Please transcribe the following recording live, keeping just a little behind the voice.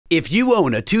If you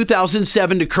own a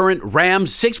 2007 to current Ram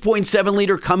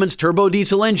 6.7-liter Cummins turbo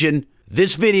diesel engine,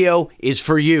 this video is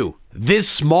for you. This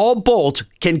small bolt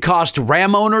can cost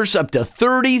Ram owners up to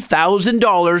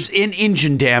 $30,000 in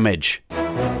engine damage.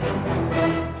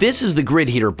 This is the grid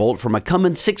heater bolt from a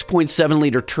Cummins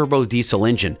 6.7-liter turbo diesel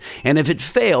engine, and if it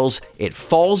fails, it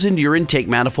falls into your intake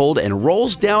manifold and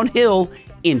rolls downhill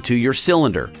into your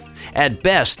cylinder. At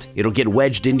best, it'll get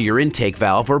wedged into your intake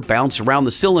valve or bounce around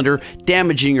the cylinder,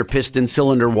 damaging your piston,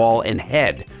 cylinder wall, and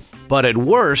head. But at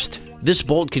worst, this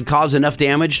bolt could cause enough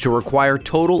damage to require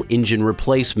total engine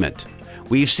replacement.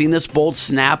 We've seen this bolt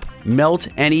snap, melt,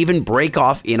 and even break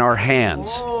off in our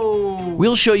hands. Whoa.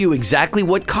 We'll show you exactly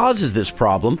what causes this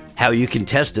problem, how you can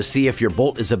test to see if your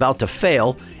bolt is about to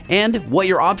fail, and what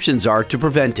your options are to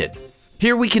prevent it.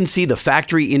 Here we can see the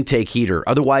factory intake heater,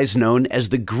 otherwise known as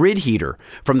the grid heater,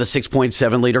 from the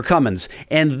 6.7-liter Cummins,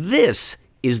 and this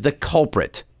is the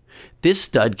culprit. This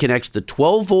stud connects the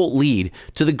 12-volt lead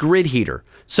to the grid heater,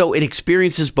 so it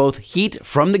experiences both heat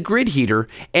from the grid heater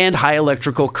and high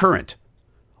electrical current.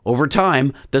 Over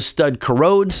time, the stud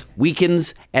corrodes,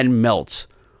 weakens, and melts.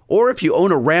 Or if you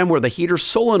own a Ram where the heater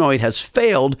solenoid has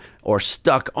failed or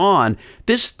stuck on,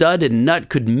 this stud and nut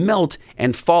could melt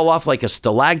and fall off like a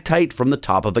stalactite from the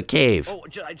top of a cave. Oh,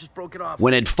 I just broke it off.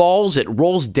 When it falls, it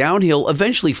rolls downhill,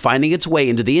 eventually finding its way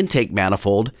into the intake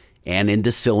manifold and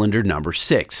into cylinder number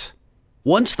 6.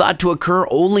 Once thought to occur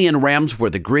only in Rams where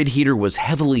the grid heater was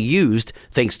heavily used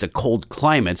thanks to cold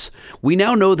climates, we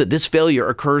now know that this failure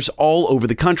occurs all over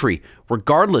the country,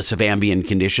 regardless of ambient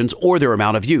conditions or their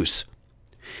amount of use.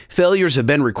 Failures have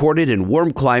been recorded in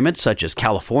warm climates such as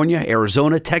California,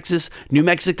 Arizona, Texas, New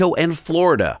Mexico, and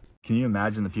Florida. Can you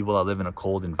imagine the people that live in a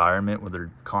cold environment where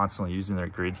they're constantly using their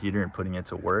grid heater and putting it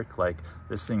to work? Like,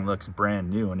 this thing looks brand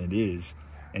new, and it is,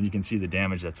 and you can see the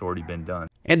damage that's already been done.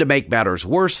 And to make matters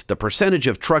worse, the percentage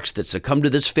of trucks that succumb to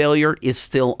this failure is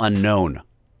still unknown.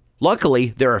 Luckily,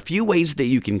 there are a few ways that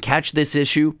you can catch this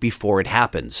issue before it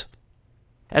happens.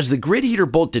 As the grid heater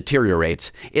bolt deteriorates,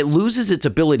 it loses its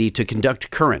ability to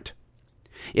conduct current.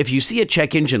 If you see a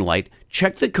check engine light,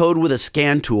 check the code with a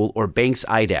scan tool or Banks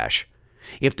iDash.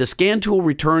 If the scan tool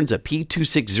returns a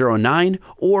P2609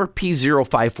 or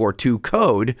P0542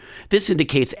 code, this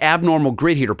indicates abnormal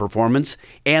grid heater performance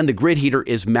and the grid heater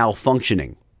is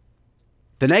malfunctioning.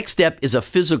 The next step is a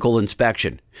physical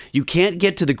inspection. You can't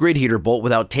get to the grid heater bolt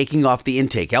without taking off the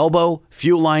intake elbow,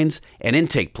 fuel lines, and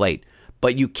intake plate,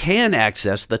 but you can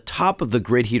access the top of the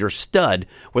grid heater stud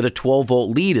where the 12-volt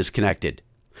lead is connected.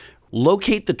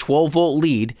 Locate the 12-volt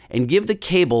lead and give the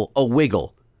cable a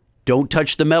wiggle. Don't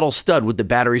touch the metal stud with the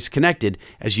batteries connected,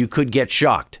 as you could get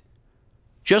shocked.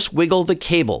 Just wiggle the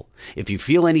cable. If you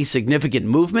feel any significant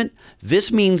movement,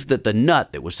 this means that the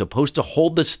nut that was supposed to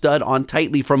hold the stud on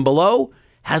tightly from below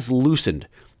has loosened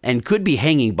and could be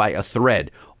hanging by a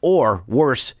thread, or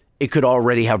worse, it could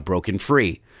already have broken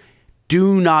free.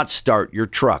 Do not start your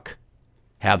truck.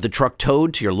 Have the truck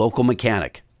towed to your local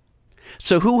mechanic.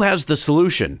 So who has the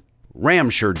solution? Ram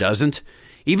sure doesn't.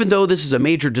 Even though this is a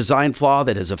major design flaw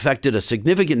that has affected a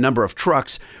significant number of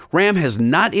trucks, Ram has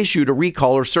not issued a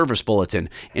recall or service bulletin.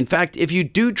 In fact, if you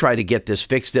do try to get this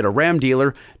fixed at a Ram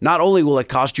dealer, not only will it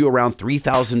cost you around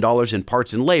 $3,000 in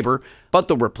parts and labor, but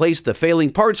they'll replace the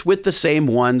failing parts with the same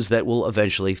ones that will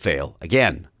eventually fail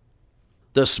again.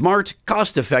 The smart,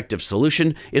 cost-effective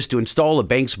solution is to install a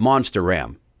Banks Monster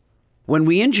Ram. When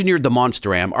we engineered the Monster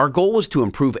Ram, our goal was to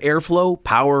improve airflow,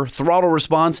 power, throttle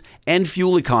response, and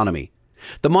fuel economy.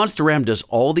 The Monster Ram does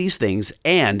all these things,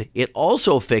 and it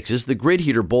also fixes the grid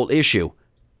heater bolt issue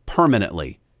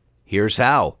permanently. Here's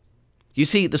how. You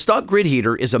see, the stock grid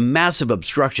heater is a massive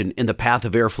obstruction in the path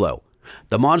of airflow.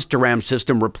 The Monster Ram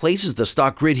system replaces the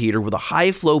stock grid heater with a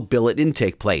high-flow billet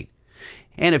intake plate.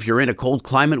 And if you're in a cold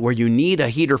climate where you need a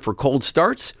heater for cold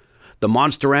starts, the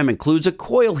Monster Ram includes a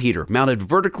coil heater mounted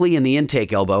vertically in the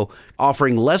intake elbow,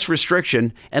 offering less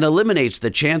restriction and eliminates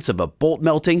the chance of a bolt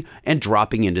melting and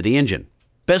dropping into the engine.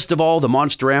 Best of all, the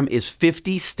Monster Ram is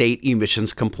 50 state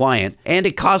emissions compliant, and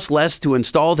it costs less to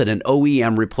install than an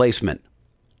OEM replacement.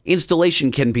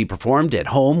 Installation can be performed at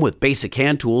home with basic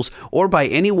hand tools or by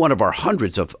any one of our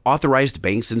hundreds of authorized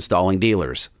Banks installing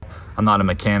dealers. I'm not a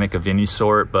mechanic of any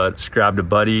sort, but just grabbed a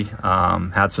buddy,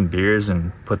 had some beers,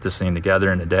 and put this thing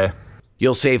together in a day.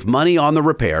 You'll save money on the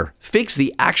repair, fix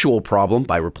the actual problem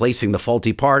by replacing the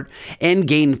faulty part, and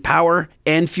gain power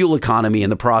and fuel economy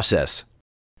in the process.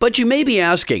 But you may be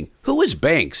asking, who is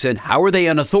Banks and how are they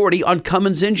an authority on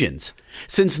Cummins engines?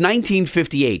 Since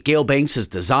 1958, Gale Banks has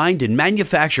designed and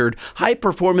manufactured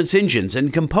high-performance engines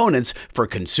and components for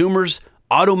consumers,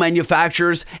 auto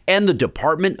manufacturers, and the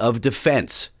Department of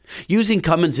Defense. Using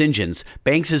Cummins engines,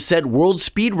 Banks has set world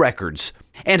speed records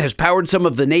and has powered some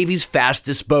of the Navy's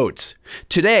fastest boats.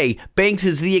 Today, Banks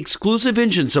is the exclusive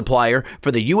engine supplier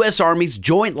for the U.S. Army's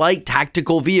Joint Light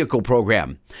Tactical Vehicle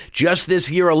program. Just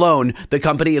this year alone, the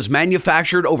company has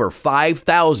manufactured over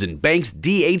 5,000 Banks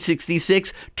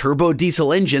D866 turbo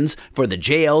diesel engines for the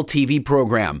JLTV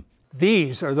program.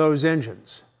 These are those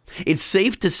engines. It's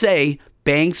safe to say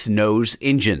Banks knows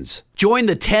engines. Join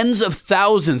the tens of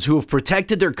thousands who have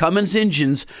protected their Cummins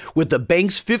engines with the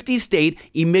Banks 50-state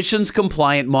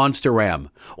emissions-compliant Monster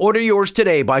Ram. Order yours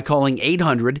today by calling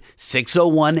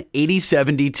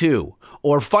 800-601-8072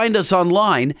 or find us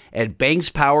online at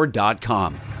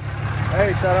bankspower.com.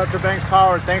 Hey, shout out to Banks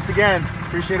Power. Thanks again.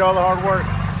 Appreciate all the hard work.